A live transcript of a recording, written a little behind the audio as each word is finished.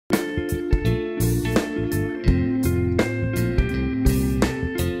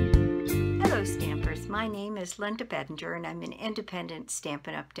is Linda Bedinger, and I'm an independent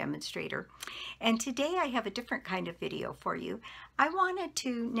Stampin' Up! Demonstrator. And today I have a different kind of video for you. I wanted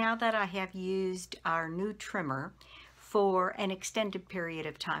to, now that I have used our new trimmer for an extended period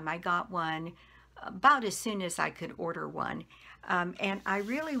of time, I got one about as soon as I could order one. And I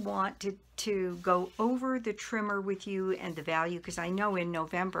really wanted to go over the trimmer with you and the value, because I know in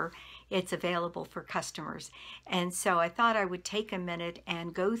November it's available for customers. And so I thought I would take a minute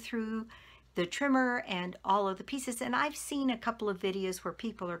and go through the trimmer and all of the pieces. And I've seen a couple of videos where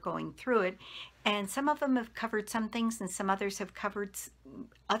people are going through it, and some of them have covered some things and some others have covered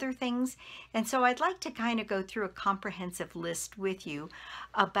other things. And so I'd like to kind of go through a comprehensive list with you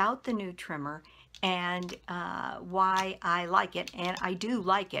about the new trimmer and why I like it. And I do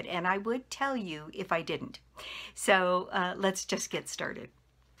like it, and I would tell you if I didn't. So let's just get started.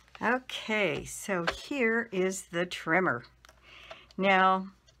 Okay, so here is the trimmer. Now,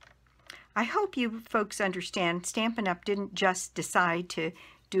 I hope you folks understand Stampin' Up! Didn't just decide to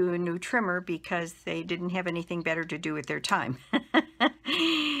do a new trimmer because they didn't have anything better to do with their time.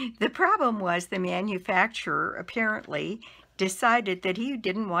 The problem was the manufacturer apparently decided that he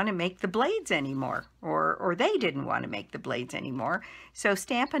didn't want to make the blades anymore, or they didn't want to make the blades anymore. So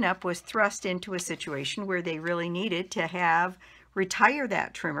Stampin' Up! Was thrust into a situation where they really needed to retire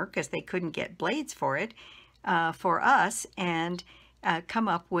that trimmer because they couldn't get blades for it, for us, and come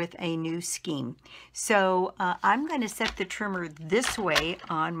up with a new scheme. So I'm going to set the trimmer this way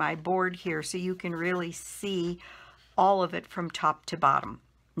on my board here so you can really see all of it from top to bottom.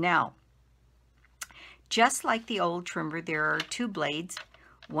 Now, just like the old trimmer, there are two blades,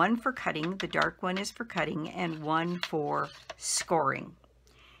 one for cutting, the dark one is for cutting, and one for scoring.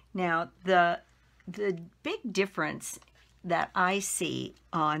 Now, the big difference that I see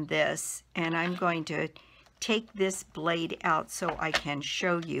on this, and I'm going to take this blade out so I can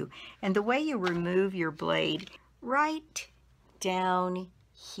show you, and the way you remove your blade, right down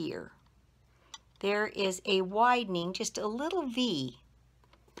here, there is a widening, just a little V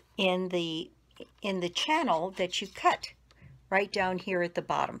in the channel that you cut right down here at the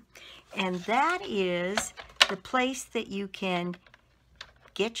bottom. And that is the place that you can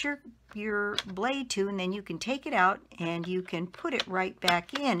get your blade to, and then you can take it out and you can put it right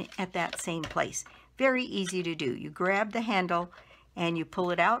back in at that same place. Very easy to do. You grab the handle and you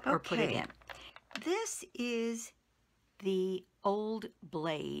pull it out or put it in. This is the old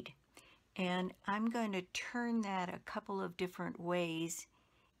blade, and I'm going to turn that a couple of different ways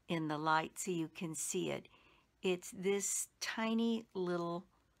in the light so you can see it. It's this tiny little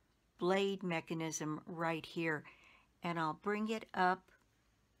blade mechanism right here, and I'll bring it up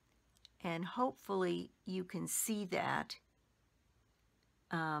and hopefully you can see that.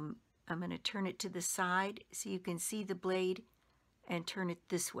 I'm going to turn it to the side so you can see the blade, and turn it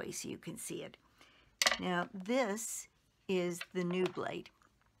this way so you can see it. Now this is the new blade,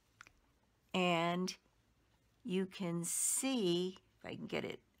 and you can see, if I can get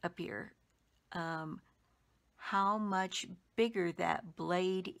it up here, how much bigger that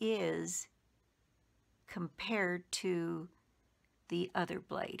blade is compared to the other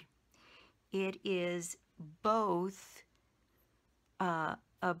blade. It is both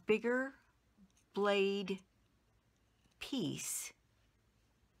a bigger blade piece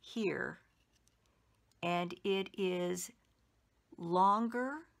here, and it is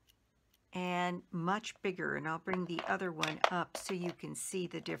longer and much bigger. And I'll bring the other one up so you can see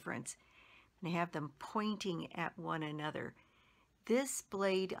the difference. And I have them pointing at one another. This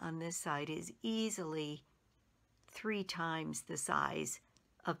blade on this side is easily 3 times the size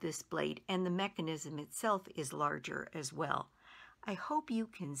of this blade, and the mechanism itself is larger as well. I hope you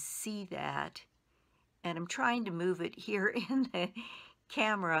can see that, and I'm trying to move it here in the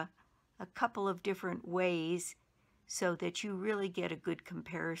camera a couple of different ways so that you really get a good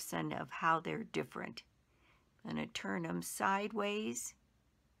comparison of how they're different. I'm going to turn them sideways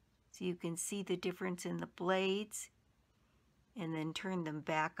so you can see the difference in the blades, and then turn them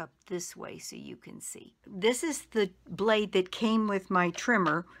back up this way so you can see. This is the blade that came with my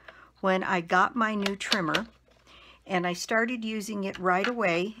trimmer when I got my new trimmer, and I started using it right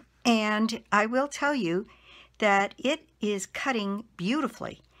away, and I will tell you that it is cutting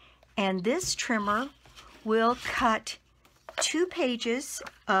beautifully. And this trimmer will cut 2 pages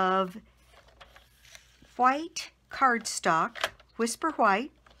of white cardstock, Whisper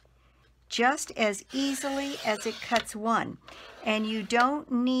White, just as easily as it cuts one. And you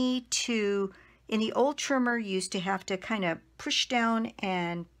don't need to, in the old trimmer you used to have to kind of push down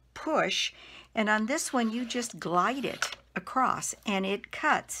and push, and on this one you just glide it across and it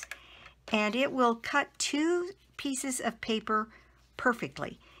cuts, and it will cut 2 pieces of paper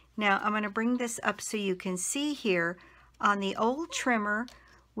perfectly. Now I'm going to bring this up so you can see here on the old trimmer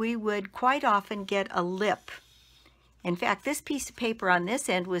we would quite often get a lip. In fact, this piece of paper on this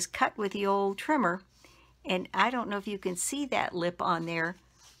end was cut with the old trimmer, and I don't know if you can see that lip on there,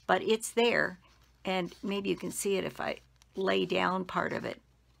 but it's there, and maybe you can see it if I lay down part of it.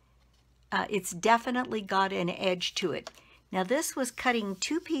 It's definitely got an edge to it. Now this was cutting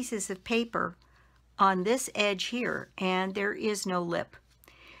 2 pieces of paper on this edge here, and there is no lip.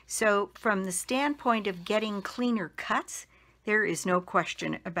 So from the standpoint of getting cleaner cuts, there is no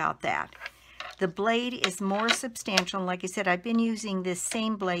question about that. The blade is more substantial, and like I said, I've been using this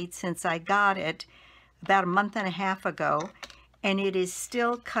same blade since I got it about a month and a half ago, and it is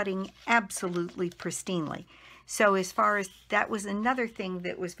still cutting absolutely pristinely. So as far as that was another thing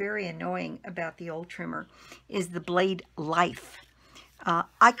that was very annoying about the old trimmer is the blade life.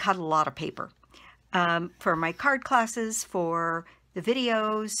 I cut a lot of paper for my card classes, for the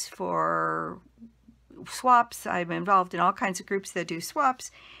videos, for swaps. I'm involved in all kinds of groups that do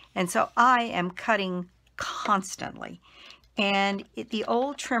swaps, and so I am cutting constantly. And the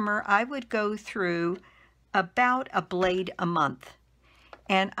old trimmer, I would go through about a blade a month,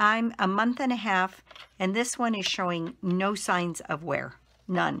 and I'm a month and a half, and this one is showing no signs of wear,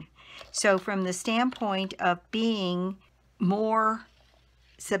 none. So from the standpoint of being more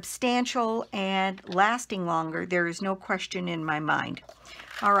substantial and lasting longer, there is no question in my mind.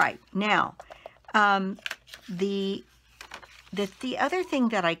 All right, now the other thing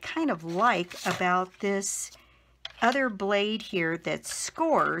that I kind of like about this other blade here that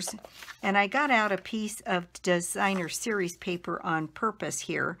scores, and I got out a piece of designer series paper on purpose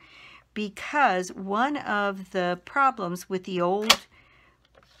here, because one of the problems with the old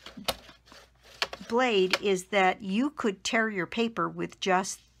blade is that you could tear your paper with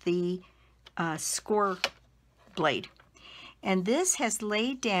just the score blade. And this has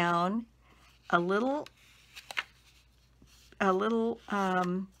laid down a little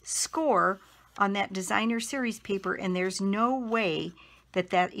score on that designer series paper, and there's no way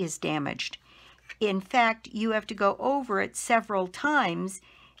that that is damaged. In fact, you have to go over it several times,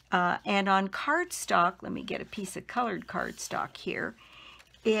 and on cardstock, let me get a piece of colored cardstock here,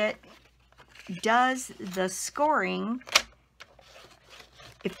 it does the scoring.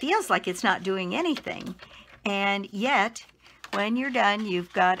 It feels like it's not doing anything, and yet when you're done,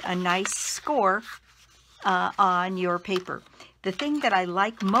 you've got a nice score on your paper. The thing that I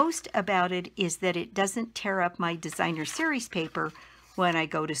like most about it is that it doesn't tear up my designer series paper when I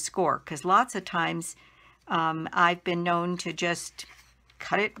go to score, because lots of times I've been known to just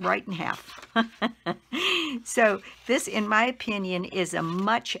cut it right in half. So this, in my opinion, is a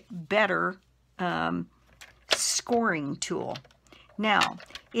much better scoring tool. Now,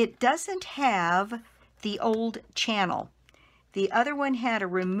 it doesn't have the old channel. The other one had a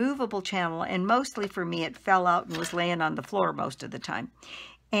removable channel, and mostly for me it fell out and was laying on the floor most of the time.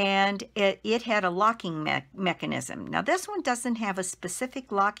 And it had a locking mechanism. Now this one doesn't have a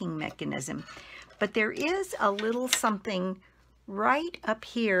specific locking mechanism, but there is a little something right up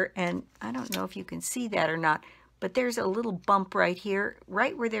here, and I don't know if you can see that or not, but there's a little bump right here,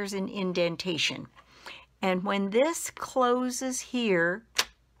 right where there's an indentation. And when this closes here,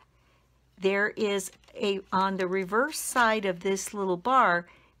 there is on the reverse side of this little bar,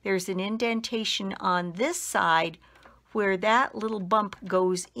 there's an indentation on this side where that little bump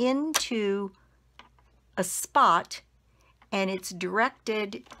goes into a spot, and it's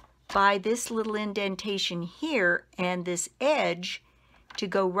directed by this little indentation here and this edge to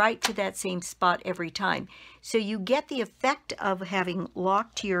go right to that same spot every time. So you get the effect of having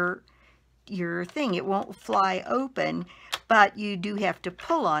locked your thing. It won't fly open, but you do have to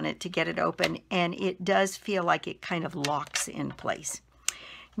pull on it to get it open, and it does feel like it kind of locks in place.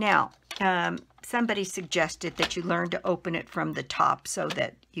 Now, somebody suggested that you learn to open it from the top so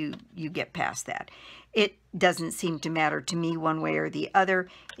that you get past that. It doesn't seem to matter to me one way or the other.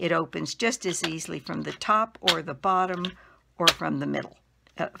 It opens just as easily from the top or the bottom or from the middle,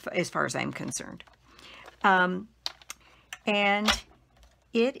 as far as I'm concerned. And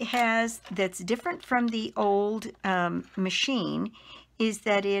it has, that's different from the old machine, is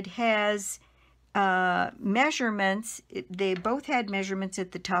that it has measurements. They both had measurements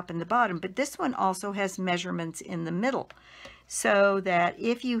at the top and the bottom, but this one also has measurements in the middle, so that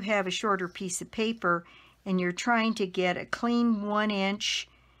if you have a shorter piece of paper and you're trying to get a clean 1-inch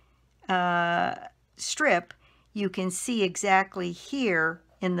strip, you can see exactly here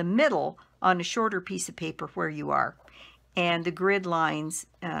in the middle on a shorter piece of paper where you are. And the grid lines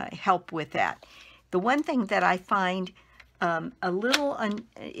help with that. The one thing that I find a little,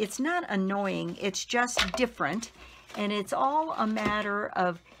 it's not annoying, it's just different, and it's all a matter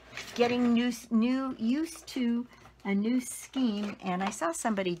of getting used to a new scheme, and I saw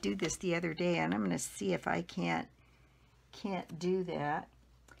somebody do this the other day, and I'm going to see if I can't do that.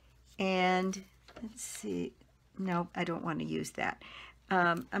 And let's see. No, I don't want to use that.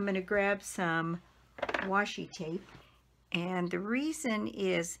 I'm going to grab some washi tape, and the reason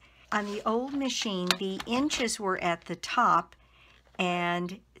is on the old machine the inches were at the top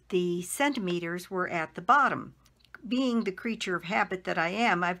and the centimeters were at the bottom. Being the creature of habit that I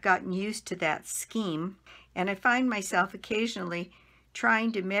am, I've gotten used to that scheme, and I find myself occasionally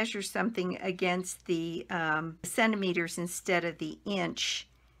trying to measure something against the centimeters instead of the inch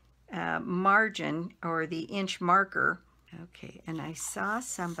margin or the inch marker. Okay, and I saw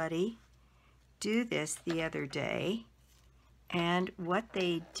somebody do this the other day, and what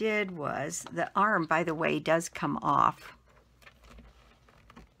they did was, the arm, by the way, does come off.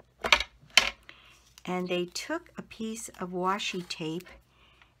 And they took a piece of washi tape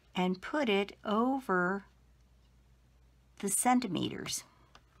and put it over the centimeters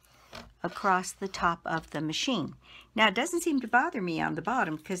across the top of the machine. Now, it doesn't seem to bother me on the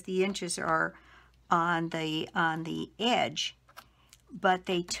bottom because the inches are on the edge, but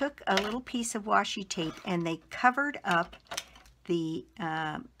they took a little piece of washi tape and they covered up the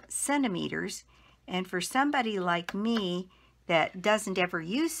centimeters. And for somebody like me that doesn't ever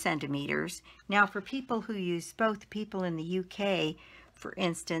use centimeters, now for people who use both, people in the UK, for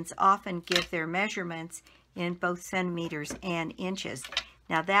instance, often give their measurements in both centimeters and inches.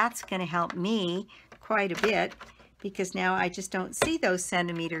 Now that's going to help me quite a bit, because now I just don't see those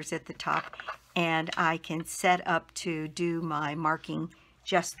centimeters at the top, and I can set up to do my marking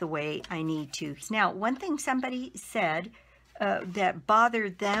just the way I need to. Now, one thing somebody said that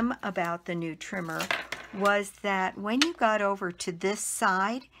bothered them about the new trimmer was that when you got over to this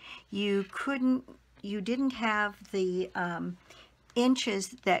side, you didn't have the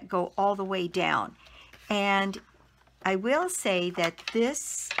inches that go all the way down. And I will say that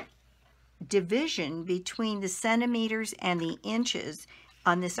this division between the centimeters and the inches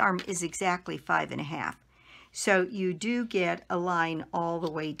on this arm is exactly 5.5. So you do get a line all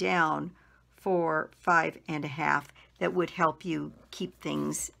the way down for 5.5 that would help you keep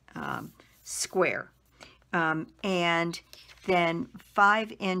things square. And then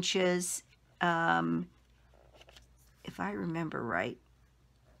 5 inches, if I remember right,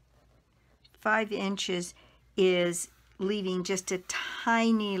 5 inches is leaving just a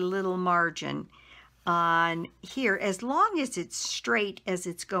tiny little margin on here. As long as it's straight as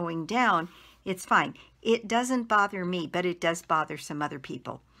it's going down, it's fine. It doesn't bother me, but it does bother some other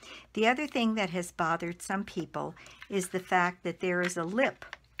people. The other thing that has bothered some people is the fact that there is a lip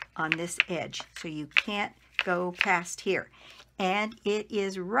on this edge, so you can't go past here. And it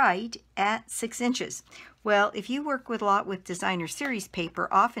is right at 6 inches. Well, if you work a lot with designer series paper,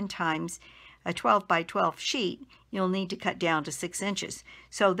 oftentimes a 12 by 12 sheet, you'll need to cut down to 6 inches.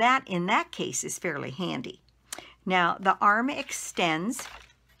 So that, in that case, is fairly handy. Now, the arm extends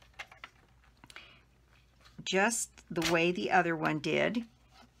just the way the other one did,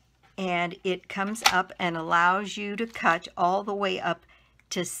 and it comes up and allows you to cut all the way up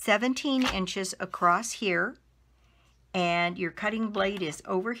to 17 inches across here, and your cutting blade is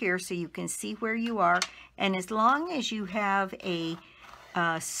over here so you can see where you are. And as long as you have a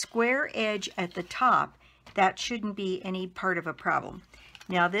square edge at the top, that shouldn't be any part of a problem.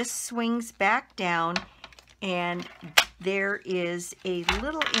 Now this swings back down, and there is a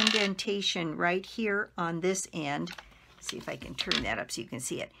little indentation right here on this end. Let's see if I can turn that up so you can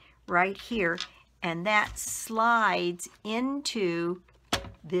see it right here, and that slides into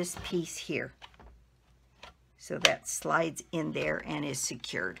this piece here. So that slides in there and is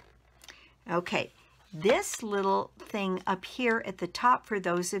secured. Okay, this little thing up here at the top, for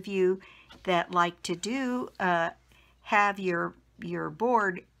those of you that like to do have your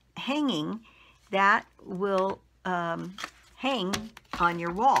board hanging, that will hang on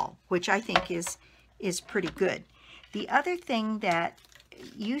your wall, which I think is pretty good. The other thing that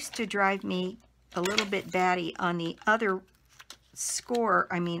used to drive me a little bit batty on the other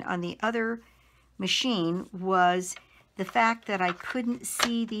on the other machine, was the fact that I couldn't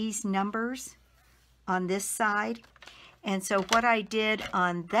see these numbers on this side. And so what I did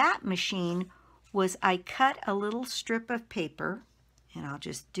on that machine was I cut a little strip of paper, and I'll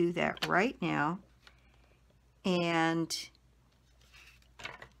just do that right now. And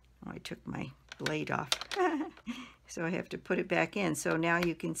I took my blade off, so I have to put it back in. So now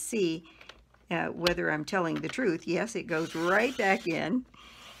you can see whether I'm telling the truth. Yes, it goes right back in,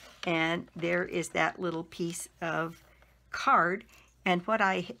 and there is that little piece of card. And what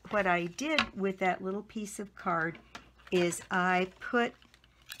I did with that little piece of card is I put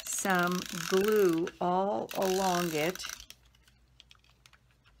some glue all along it.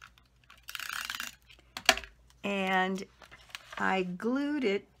 And I glued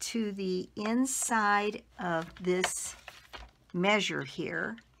it to the inside of this measure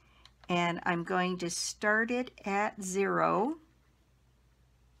here. And I'm going to start it at 0.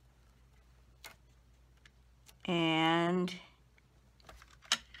 And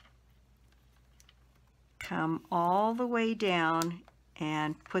come all the way down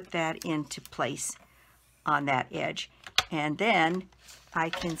and put that into place on that edge. And then I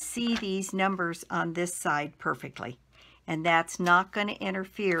can see these numbers on this side perfectly. And that's not going to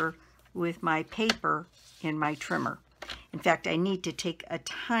interfere with my paper in my trimmer. In fact, I need to take a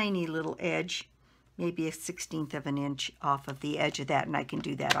tiny little edge, maybe a 1/16 of an inch off of the edge of that, and I can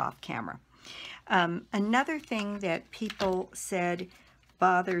do that off camera. Another thing that people said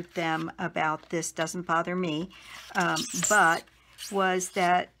bothered them about this, doesn't bother me, but was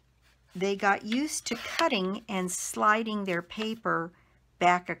that they got used to cutting and sliding their paper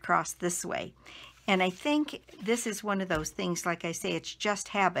back across this way. And I think this is one of those things, like I say, it's just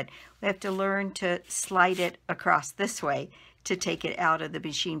habit. We have to learn to slide it across this way to take it out of the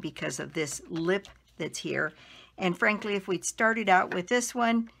machine because of this lip that's here. And frankly, if we'd started out with this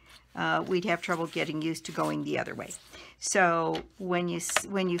one, we'd have trouble getting used to going the other way. So when you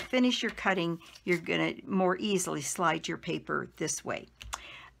finish your cutting, you're going to more easily slide your paper this way.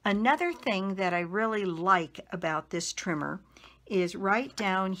 Another thing that I really like about this trimmer is right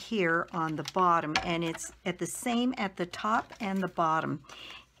down here on the bottom, and it's at the same at the top and the bottom.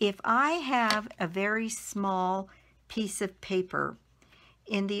 If I have a very small piece of paper,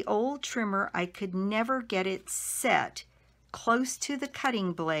 in the old trimmer I could never get it set close to the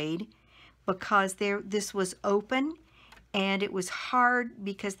cutting blade because this was open and it was hard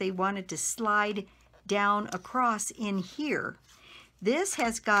because they wanted to slide down across in here. This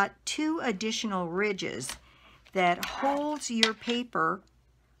has got 2 additional ridges that holds your paper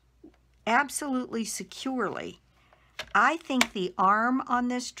absolutely securely. I think the arm on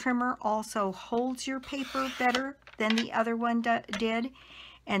this trimmer also holds your paper better than the other one did,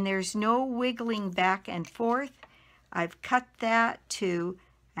 and there's no wiggling back and forth. I've cut that to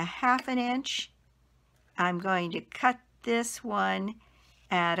a 1/2 inch. I'm going to cut this one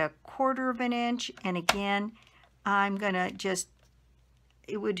at a 1/4 inch, and again, I'm gonna just,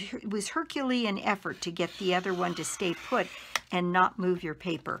 it was Herculean effort to get the other one to stay put and not move your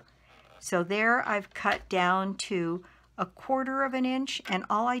paper. So there I've cut down to a 1/4 inch, and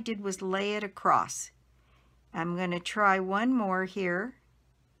all I did was lay it across. I'm going to try one more here,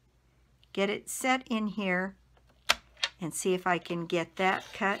 get it set in here, and see if I can get that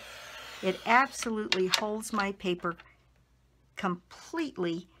cut. It absolutely holds my paper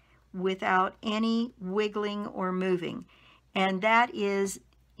completely without any wiggling or moving. And that is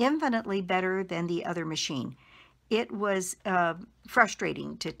infinitely better than the other machine. It was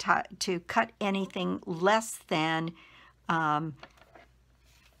frustrating to cut anything less than a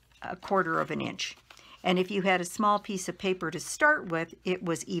 1/4 inch. And if you had a small piece of paper to start with, it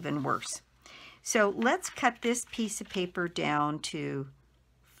was even worse. So let's cut this piece of paper down to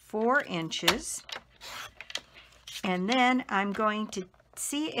 4 inches. And then I'm going to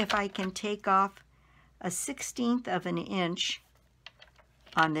see if I can take off a 1/16 of an inch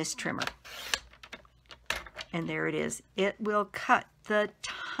on this trimmer. And there it is. It will cut the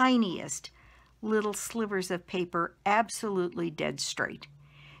tiniest little slivers of paper absolutely dead straight.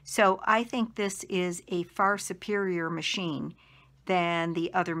 So I think this is a far superior machine than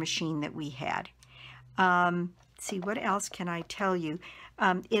the other machine that we had. See, what else can I tell you?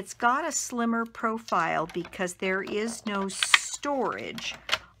 It's got a slimmer profile because there is no storage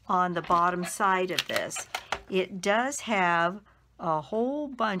on the bottom side of this. It does have a whole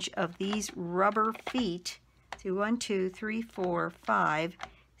bunch of these rubber feet. So 1, 2, 3, 4, 5,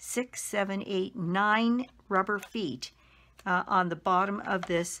 6, 7, 8, 9 rubber feet on the bottom of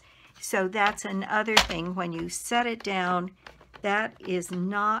this. So that's another thing. When you set it down, that is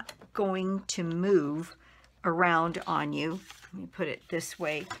not going to move around on you. Let me put it this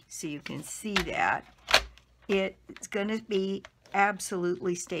way so you can see that. It's going to be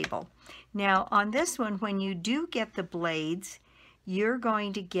absolutely stable. Now on this one, when you do get the blades, you're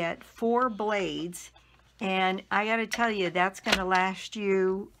going to get 4 blades, and I got to tell you, that's going to last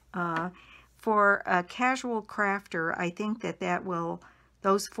you for a casual crafter. I think that will,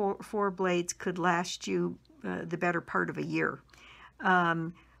 those four blades could last you the better part of a year.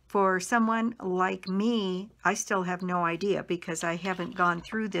 For someone like me, I still have no idea because I haven't gone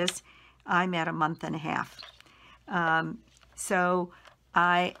through this. I'm at a month and a half. So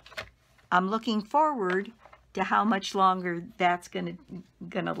I'm looking forward to how much longer that's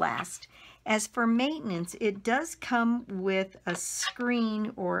gonna last. As for maintenance, it does come with a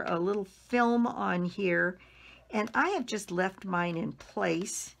screen or a little film on here, and I have just left mine in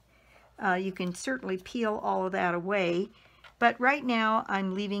place. You can certainly peel all of that away, but right now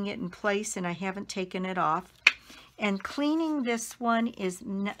I'm leaving it in place and I haven't taken it off. And cleaning this one is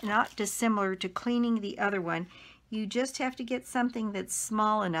not dissimilar to cleaning the other one. You just have to get something that's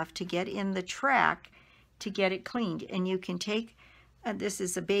small enough to get in the track to get it cleaned. And you can take, this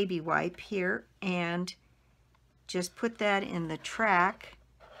is a baby wipe here, and just put that in the track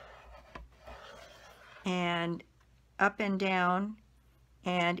and up and down.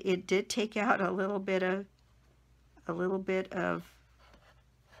 And it did take out a little bit of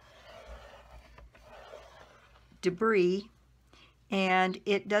debris, and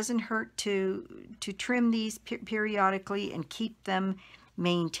it doesn't hurt to trim these periodically and keep them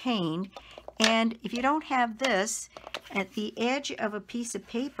maintained. And if you don't have this, at the edge of a piece of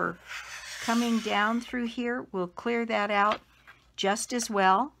paper coming down through here will clear that out just as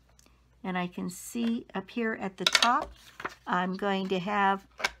well. And I can see up here at the top, I'm going to have,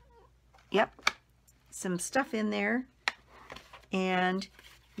 yep, some stuff in there, and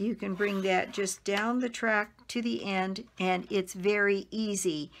you can bring that just down the track to the end, and it's very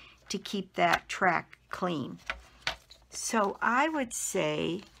easy to keep that track clean. So I would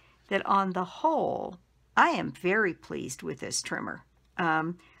say that on the whole, I am very pleased with this trimmer.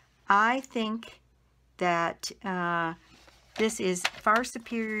 I think that this is far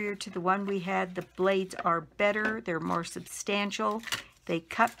superior to the one we had. The blades are better, they're more substantial, they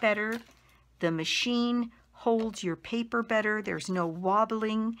cut better, the machine holds your paper better, there's no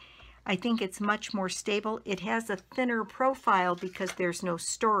wobbling. I think it's much more stable. It has a thinner profile because there's no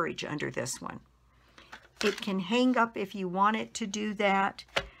storage under this one. It can hang up if you want it to do that.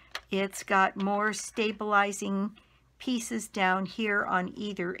 It's got more stabilizing pieces down here on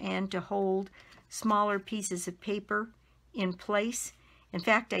either end to hold smaller pieces of paper in place. In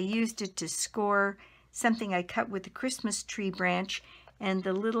fact, I used it to score something I cut with the Christmas tree branch, and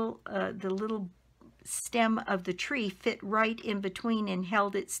the little stem of the tree fit right in between and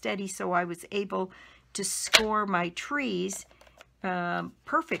held it steady, so I was able to score my trees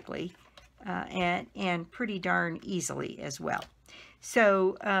perfectly and pretty darn easily as well.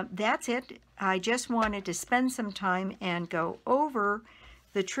 So that's it. I just wanted to spend some time and go over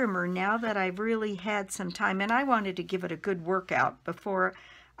the trimmer now that I've really had some time, and I wanted to give it a good workout before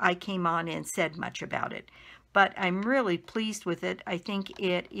I came on and said much about it. But I'm really pleased with it. I think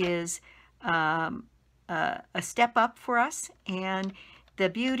it is a step up for us, and the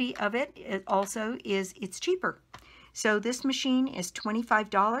beauty of it also is it's cheaper. So this machine is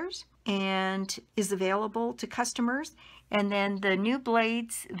 $25 and is available to customers, and then the new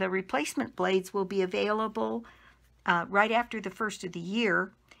blades, the replacement blades, will be available right after the first of the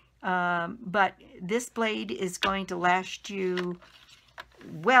year, but this blade is going to last you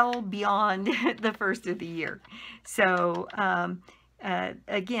well beyond the first of the year. So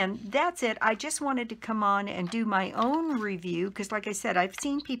again, that's it. I just wanted to come on and do my own review because, like I said, I've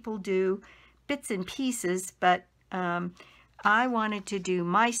seen people do bits and pieces, but I wanted to do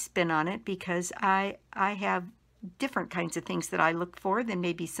my spin on it because I have different kinds of things that I look for than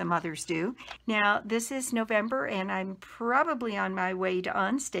maybe some others do. Now, this is November, and I'm probably on my way to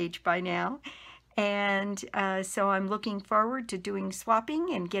on stage by now. And so I'm looking forward to doing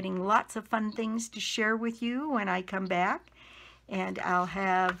swapping and getting lots of fun things to share with you when I come back. And I'll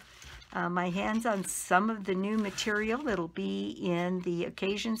have my hands on some of the new material that'll be in the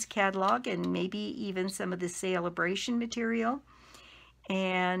Occasions catalog, and maybe even some of the Celebration material.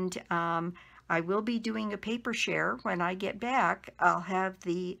 And I will be doing a paper share when I get back. I'll have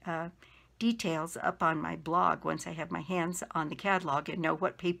the details up on my blog once I have my hands on the catalog and know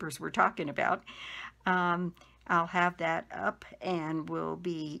what papers we're talking about. I'll have that up, and we'll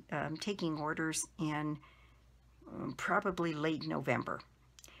be taking orders in probably late November.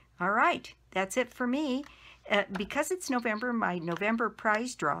 All right, that's it for me. Because it's November, my November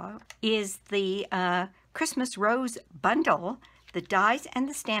prize draw is the Christmas Rose Bundle, the dies and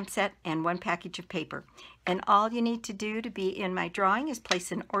the stamp set, and 1 package of paper. And all you need to do to be in my drawing is place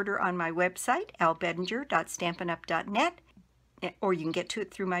an order on my website, albedinger.stampinup.net, or you can get to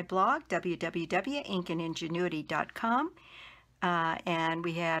it through my blog, www.inkandingenuity.com. And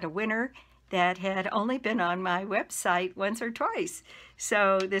we had a winner that had only been on my website once or twice.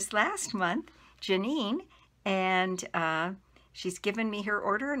 So this last month, Janine, and She's given me her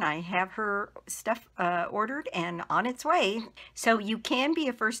order, and I have her stuff ordered and on its way. So you can be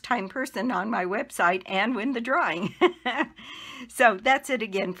a first-time person on my website and win the drawing. So that's it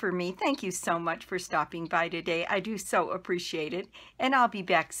again for me. Thank you so much for stopping by today. I do so appreciate it. And I'll be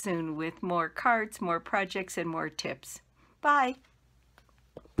back soon with more cards, more projects, and more tips. Bye.